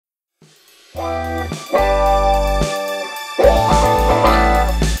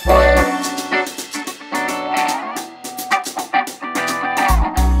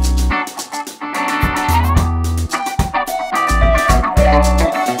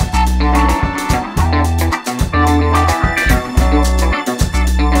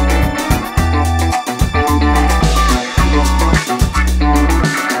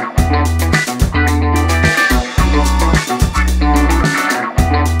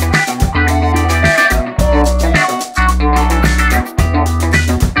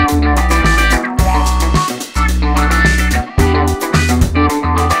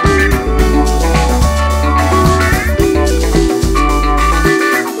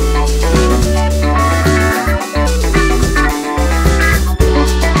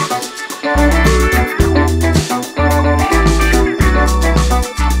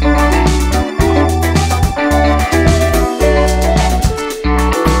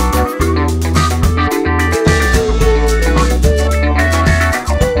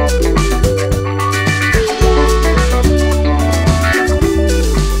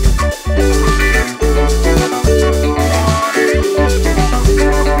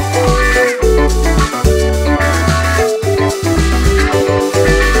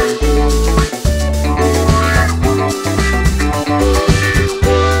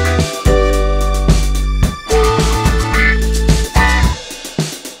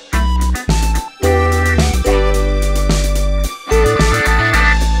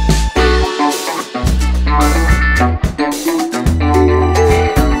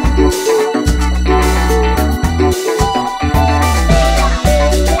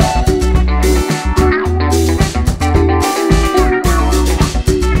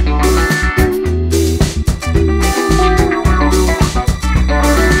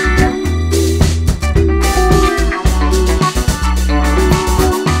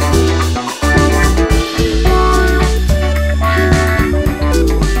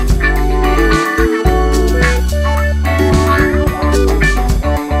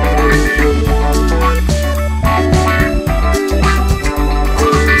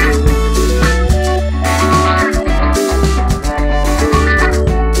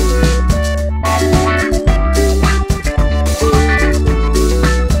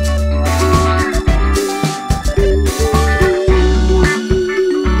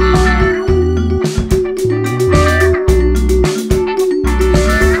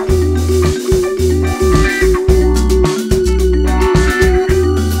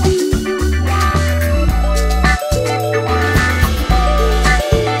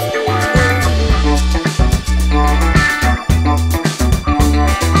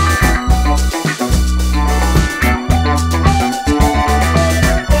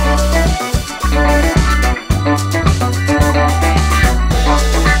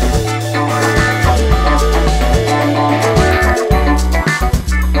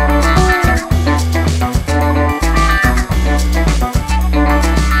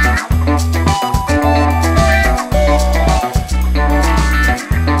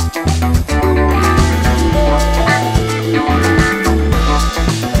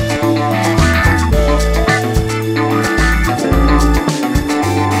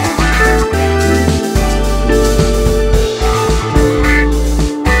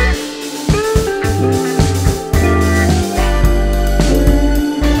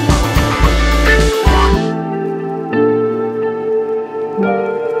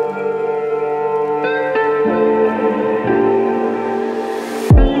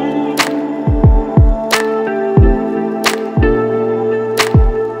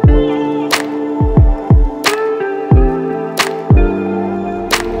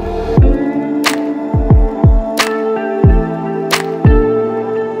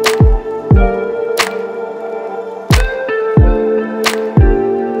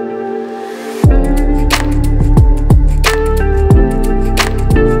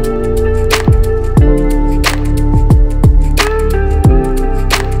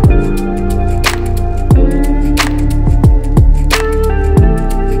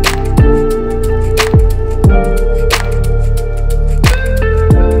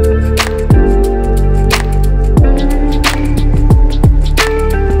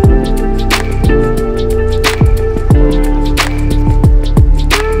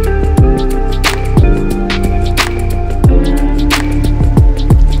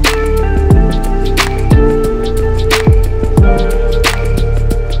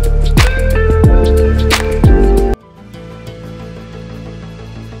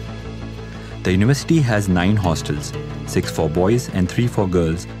The university has 9 hostels, 6 for boys and 3 for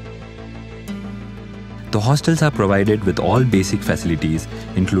girls, The hostels are provided with all basic facilities,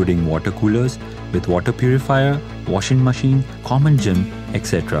 including water coolers, with water purifier, washing machine, common gym,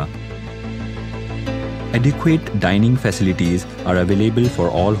 etc. Adequate dining facilities are available for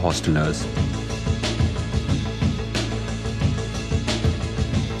all hostelers.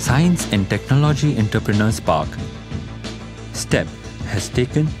 Science and Technology Entrepreneurs Park. STEP has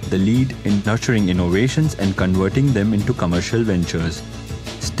taken the lead in nurturing innovations and converting them into commercial ventures.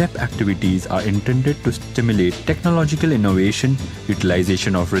 STEP activities are intended to stimulate technological innovation,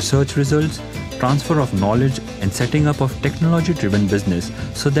 utilization of research results, transfer of knowledge, and setting up of technology-driven business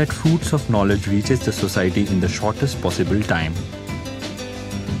so that fruits of knowledge reaches the society in the shortest possible time.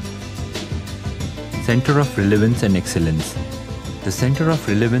 Center of Relevance and Excellence. The Center of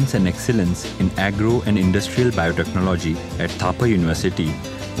Relevance and Excellence in Agro and Industrial Biotechnology at Thapar University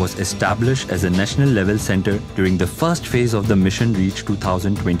was established as a national-level center during the first phase of the Mission Reach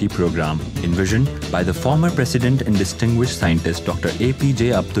 2020 program, envisioned by the former President and distinguished scientist Dr.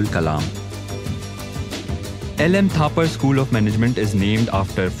 APJ Abdul Kalam. L.M. Thapar School of Management is named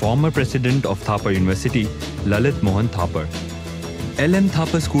after former President of Thapar University, Lalit Mohan Thapar. L.M.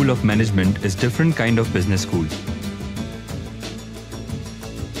 Thapar School of Management is different kind of business school.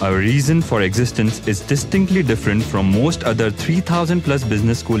 Our reason for existence is distinctly different from most other 3,000 plus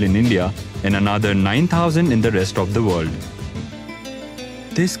business school in India and another 9,000 in the rest of the world.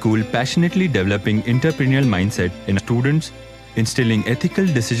 This school passionately developing entrepreneurial mindset in students, instilling ethical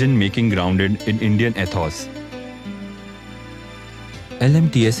decision-making grounded in Indian ethos.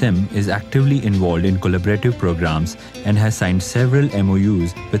 LMTSM is actively involved in collaborative programs and has signed several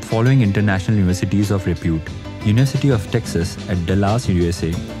MOUs with following international universities of repute: University of Texas at Dallas,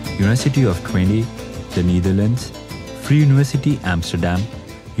 USA, University of Twente, the Netherlands, Free University Amsterdam,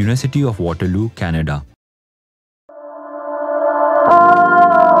 University of Waterloo, Canada.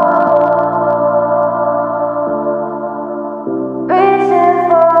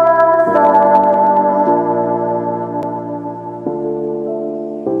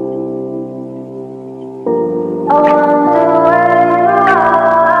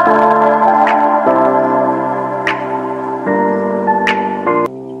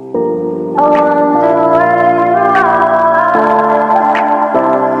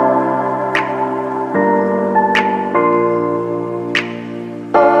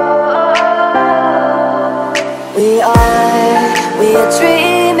 We are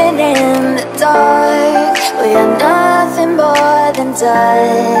dreaming in the dark. We are nothing more than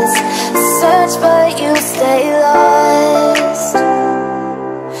dust. Search but you stay lost.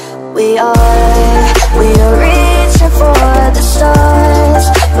 We are reaching for the stars,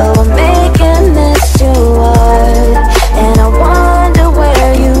 but we're making this too hard. And I wonder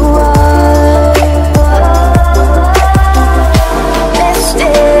where you are.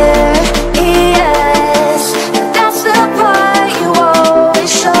 Mysterious, that's the part you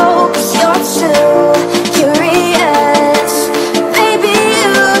always show. 'Cause you're too curious. Maybe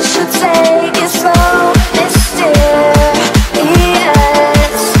you should take it slow. Mysterious,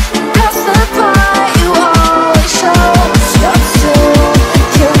 that's the part you always show. 'Cause you're too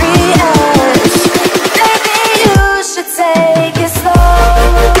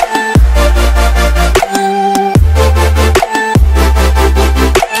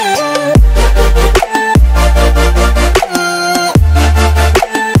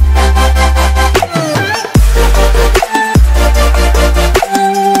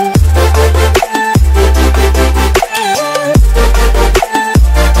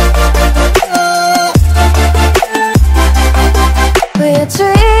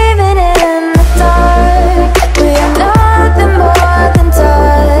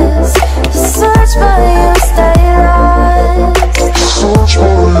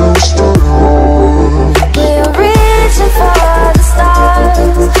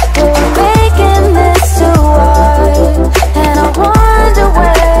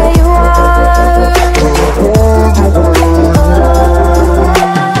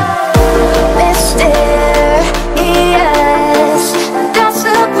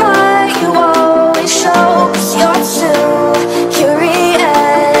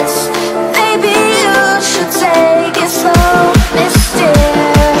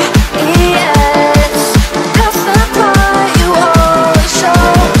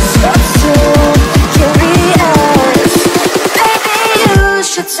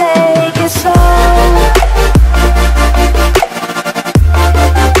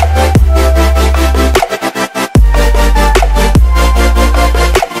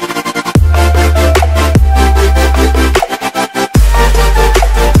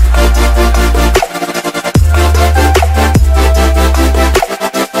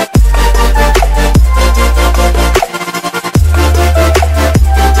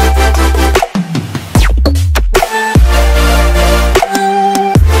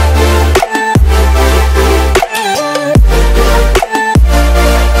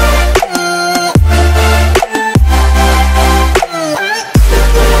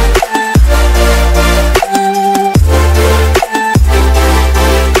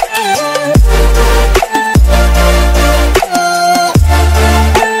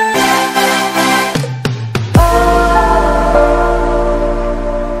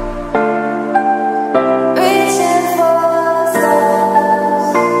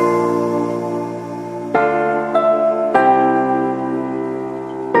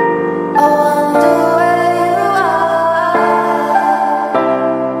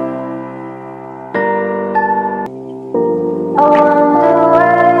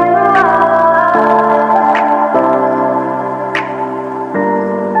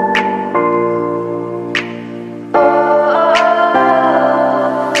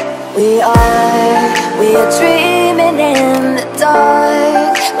We are dreaming in the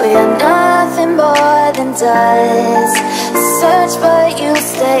dark. We are nothing more than dust. Search but you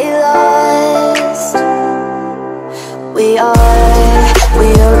stay lost. We are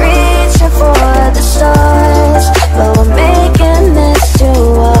reaching for the stars, but we're making this too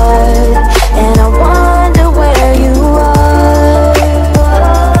hard. And I wonder where you are.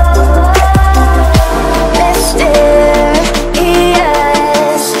 Mysterious,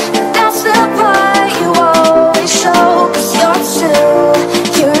 that's the part you always show. 'Cause you're too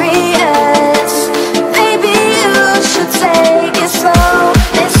curious. Maybe you should take it slow.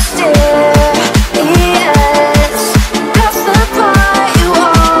 Mysterious, that's the part you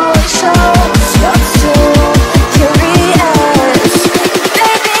always show. 'Cause you're too curious.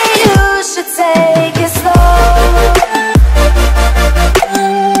 Maybe you should take it slow.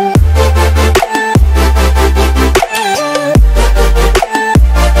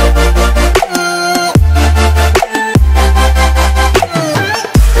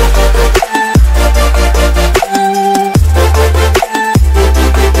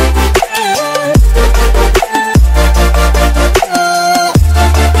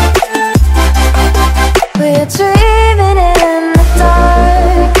 We're dreaming in the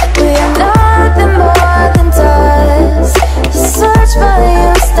dark. We are nothing more than dust. Search but you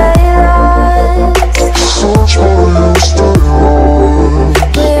stay lost.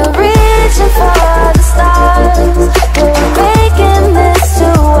 We are reaching for the stars, but we're making this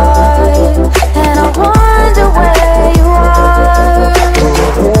too hard. And I wonder where you are.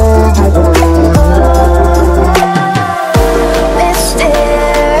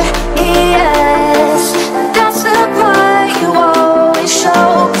 Mysterious, that's the part you always show.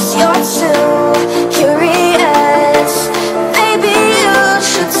 'Cause you're too curious. Maybe you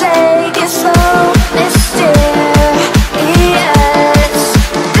should take it slow. Mysterious,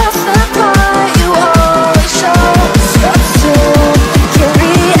 that's the part you always show. 'Cause you're too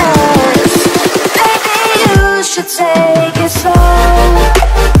curious. Maybe you should take it slow.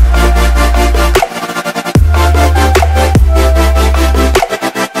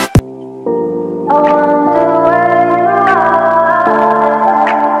 I wonder where you are.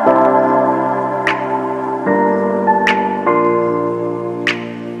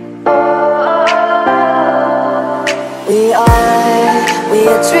 We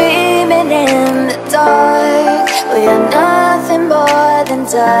are dreaming in the dark. We are nothing more than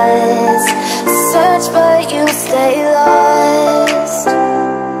dust. Search but you stay lost.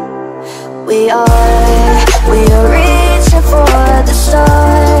 We are reaching for the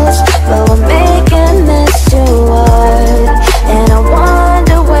stars, but we're making this too hard. And I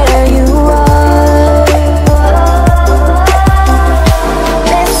wonder where you are.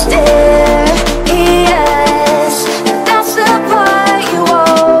 Mysterious, that's the part you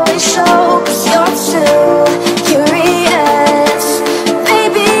always show. 'Cause you're too curious.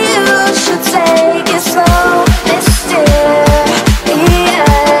 Maybe you should take it slow. Mysterious,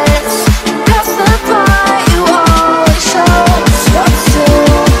 that's the part you always show. 'Cause you're too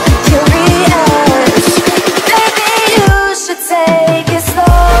curious. Maybe you should take it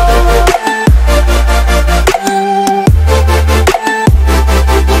slow.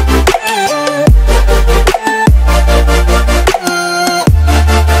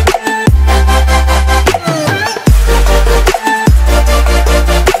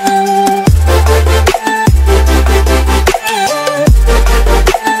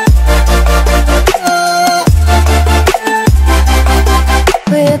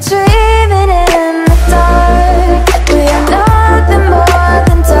 We're dreaming